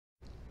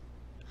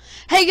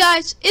Hey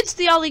guys, it's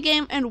the Ollie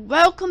Game and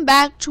welcome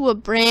back to a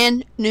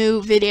brand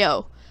new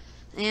video.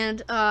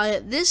 And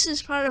this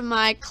is part of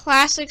my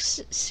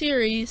classics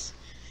series.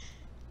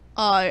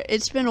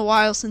 It's been a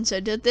while since I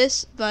did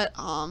this, but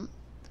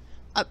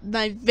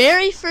my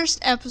very first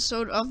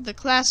episode of the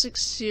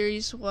classics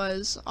series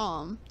was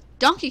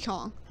Donkey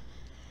Kong.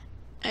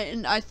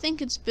 And I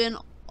think it's been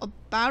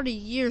about a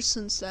year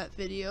since that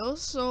video,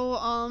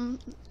 so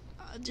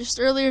just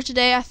earlier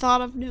today I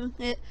thought of doing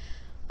it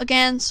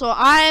again, so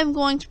I am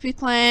going to be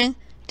playing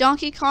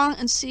Donkey Kong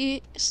and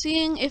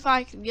seeing if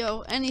I can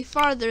go any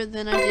farther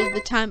than I did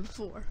the time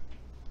before.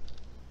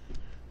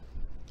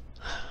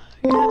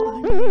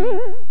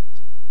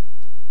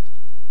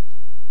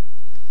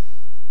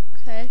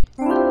 Okay.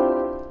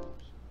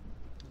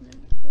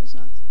 Close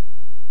that.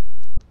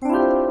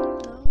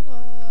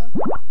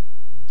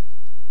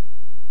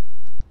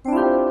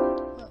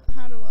 No,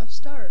 how do I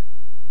start?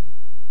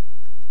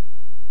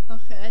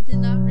 Okay, I did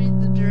not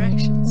read the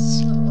directions,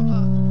 so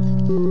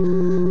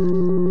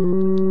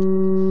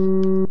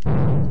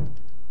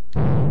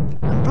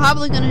I'm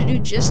probably gonna do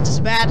just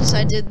as bad as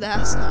I did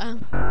last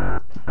time.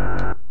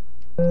 I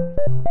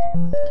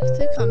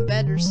think I'm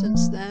better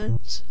since then.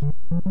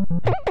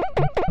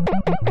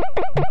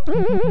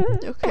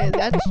 Okay,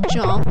 that's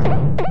jump.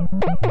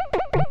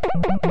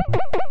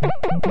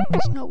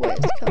 There's no way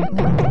it's coming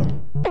down there.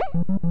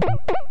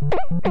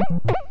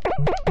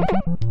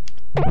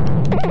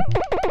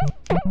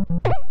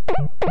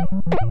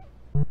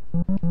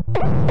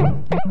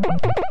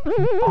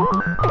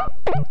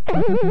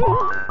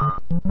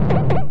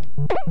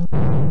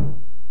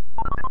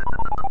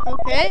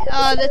 Okay,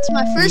 that's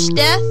my first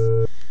death.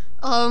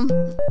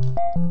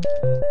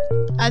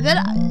 I bet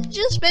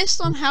just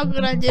based on how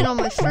good I did on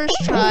my first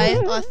try,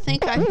 I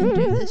think I can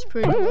do this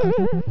pretty well.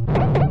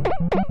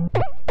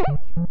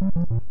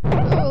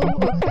 Oh,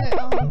 okay,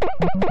 Boing.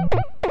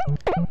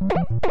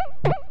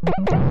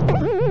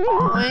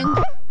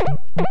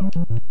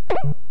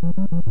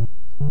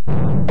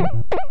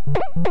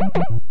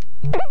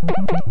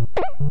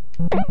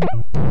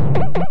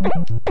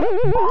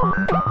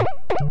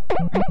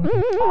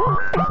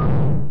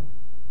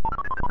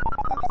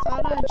 I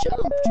thought I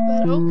jumped,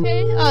 but okay.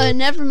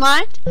 Never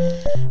mind.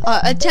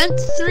 Attempt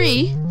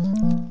 3.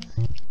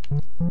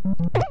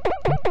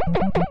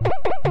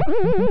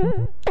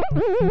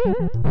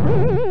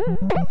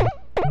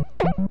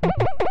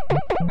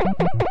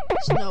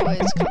 There's no way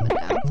it's coming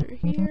down through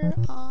here.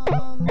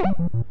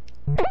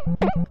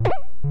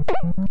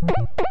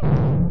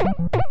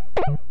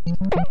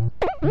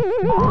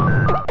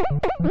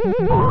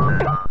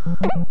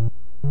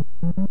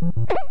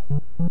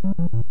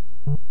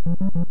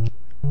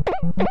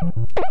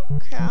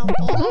 Okay, I'm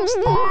almost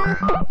there.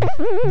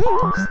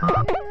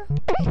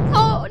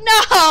 Oh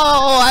no!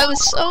 I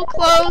was so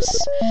close.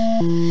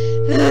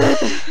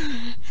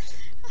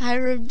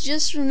 I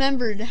just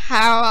remembered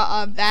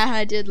how bad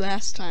I did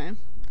last time.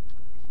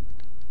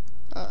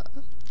 How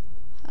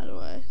do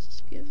I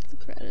give the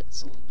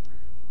credits?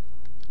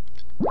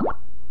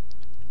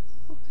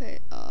 Okay,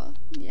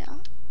 yeah.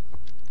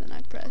 Then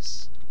I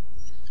press.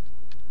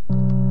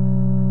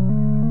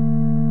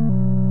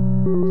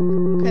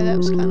 Okay, that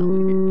was kind of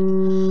weird.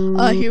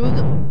 Here we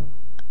go.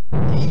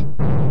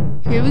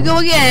 Here we go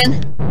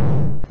again.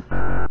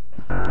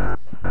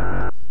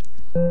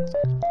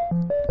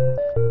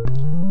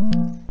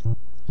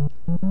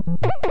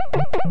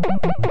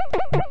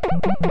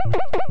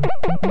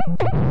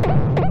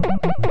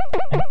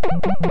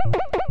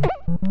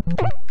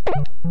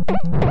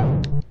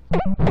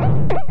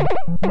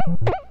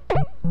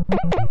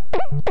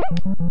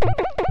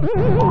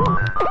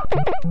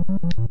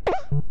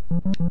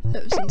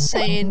 That was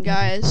insane,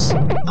 guys.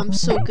 I'm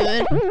so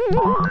good.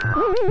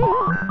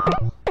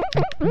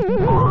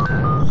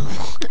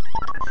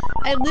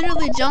 I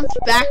literally jumped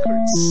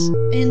backwards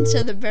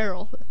into the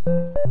barrel.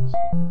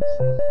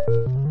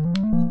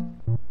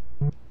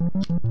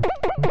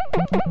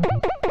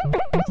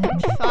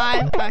 Attempt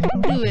 5, I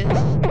can do it.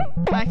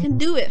 I can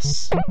do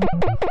this.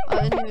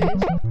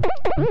 Anyways.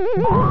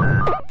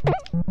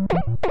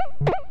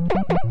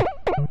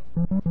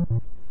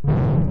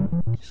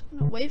 Just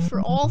gonna wait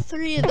for all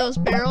 3 of those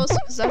barrels,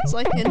 because that's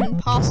like an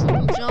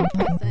impossible jump,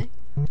 I think.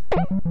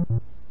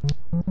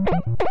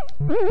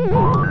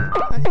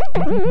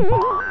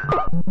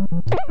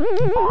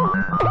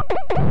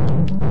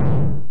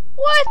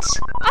 What?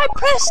 I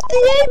pressed the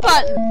A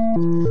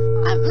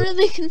button! I'm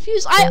really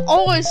confused. I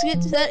always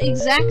get to that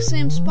exact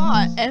same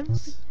spot every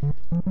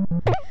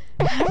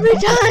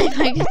time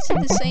I get to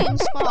the same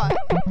spot.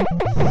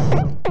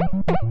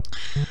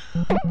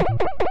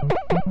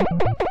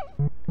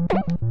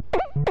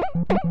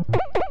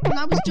 And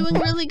I was doing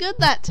really good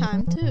that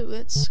time too.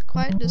 It's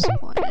quite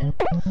disappointing.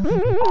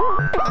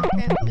 I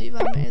can't believe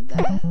I made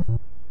that.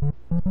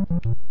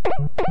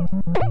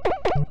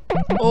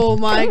 Oh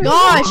my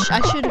gosh!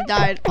 I should have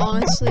died,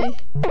 honestly.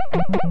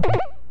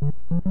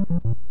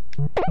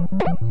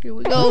 Here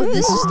we go.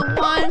 This is the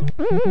one.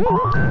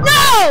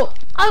 No!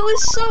 I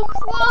was so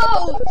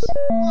close!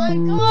 Oh my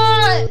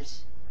gosh!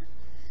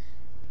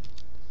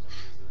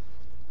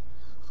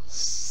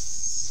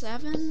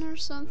 7 or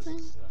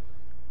something.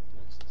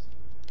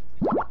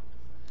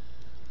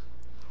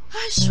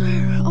 I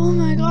swear, oh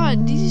my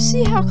god, did you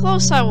see how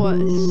close I was?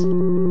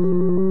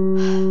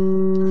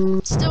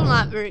 Still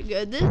not very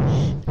good.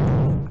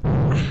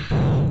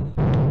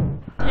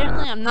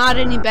 Apparently I'm not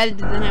any better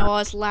than I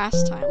was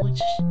last time, which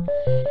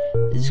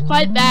is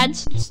quite bad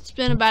since it's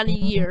been about a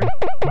year.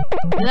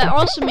 But that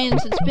also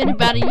means it's been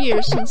about a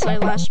year since I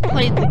last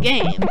played the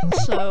game,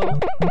 so...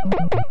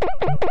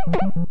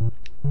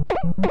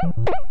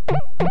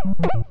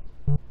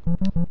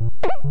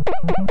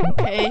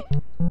 Okay.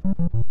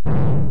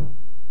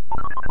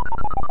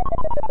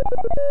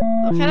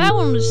 Okay, that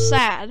one was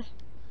sad.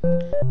 I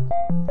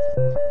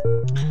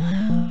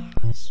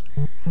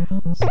swear.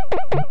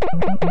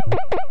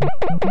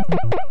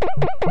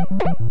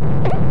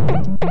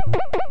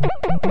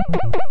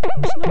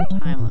 There's no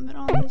time limit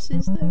on this,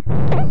 is there?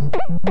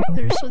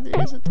 So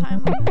there is a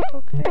time limit.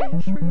 Okay,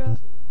 I forgot.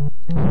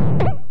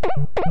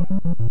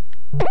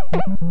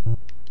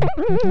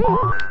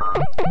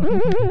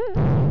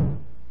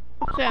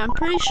 Okay, I'm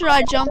pretty sure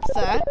I jumped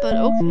that, but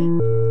okay.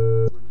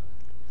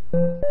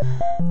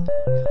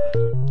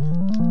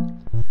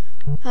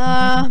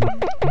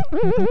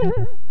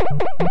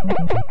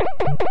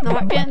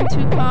 Not getting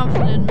too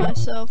confident in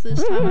myself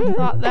this time. I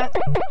thought that.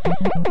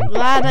 I'm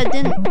glad I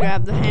didn't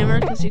grab the hammer,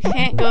 because you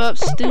can't go up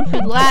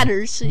stupid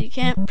ladders, so you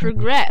can't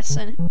progress.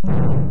 And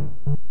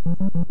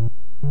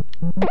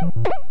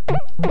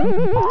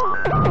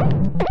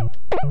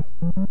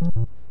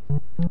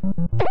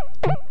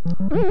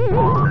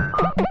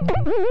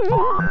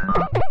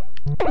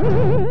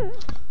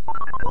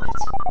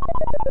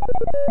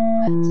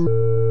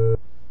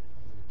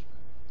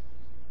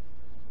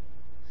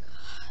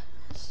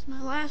this is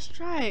my last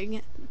try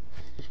again.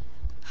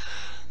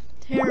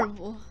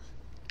 Terrible.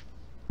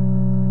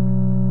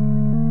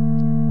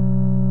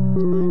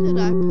 Why did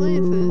I play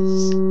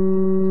this?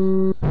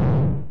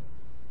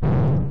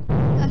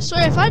 I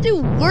swear, if I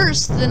do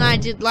worse than I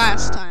did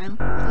last time,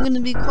 I'm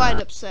gonna be quite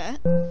upset.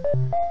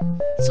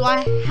 So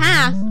I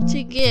have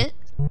to get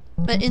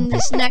in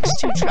this next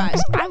 2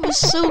 tries. I was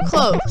so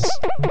close.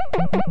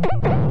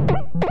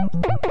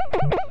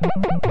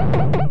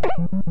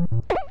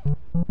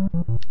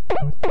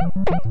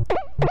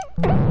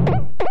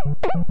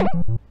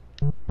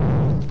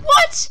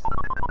 What?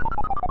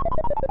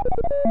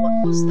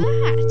 What was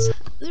that?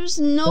 There's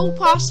no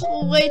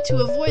possible way to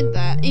avoid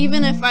that.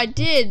 Even if I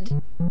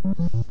did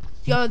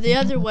go the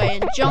other way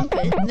and jump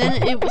it,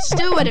 then it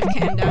still would have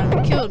came down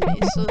and killed me.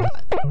 So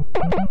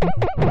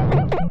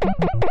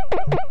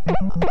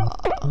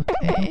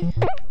okay.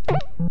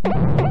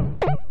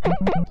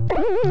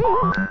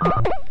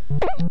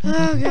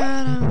 Oh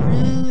god, I'm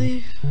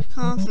really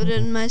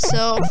confident in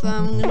myself that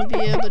I'm gonna be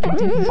able to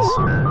do this.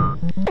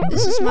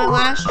 This is my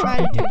last try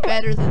to do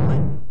better than my...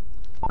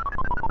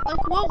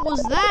 Like, what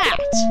was that?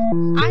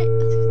 I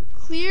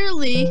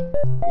clearly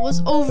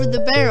was over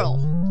the barrel.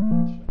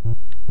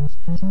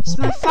 It's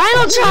my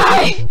final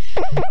try!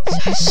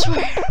 I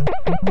swear.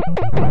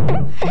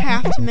 I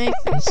have to make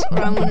this, or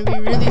I'm gonna be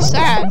really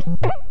sad.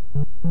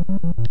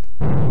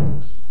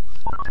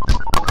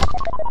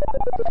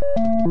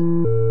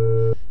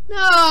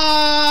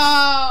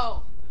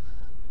 No!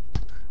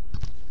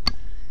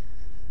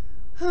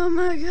 Oh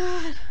my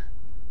god.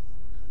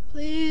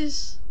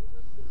 Please.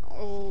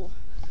 Oh.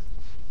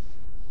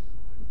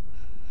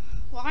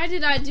 Why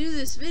did I do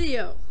this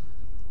video?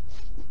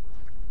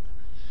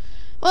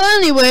 Well,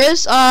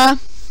 anyways, I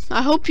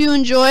hope you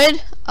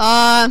enjoyed.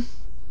 I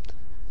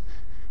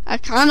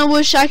kind of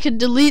wish I could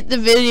delete the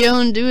video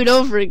and do it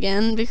over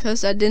again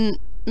because I didn't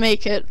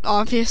make it,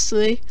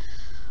 obviously.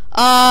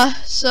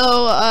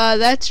 So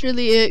that's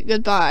really it.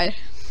 Goodbye.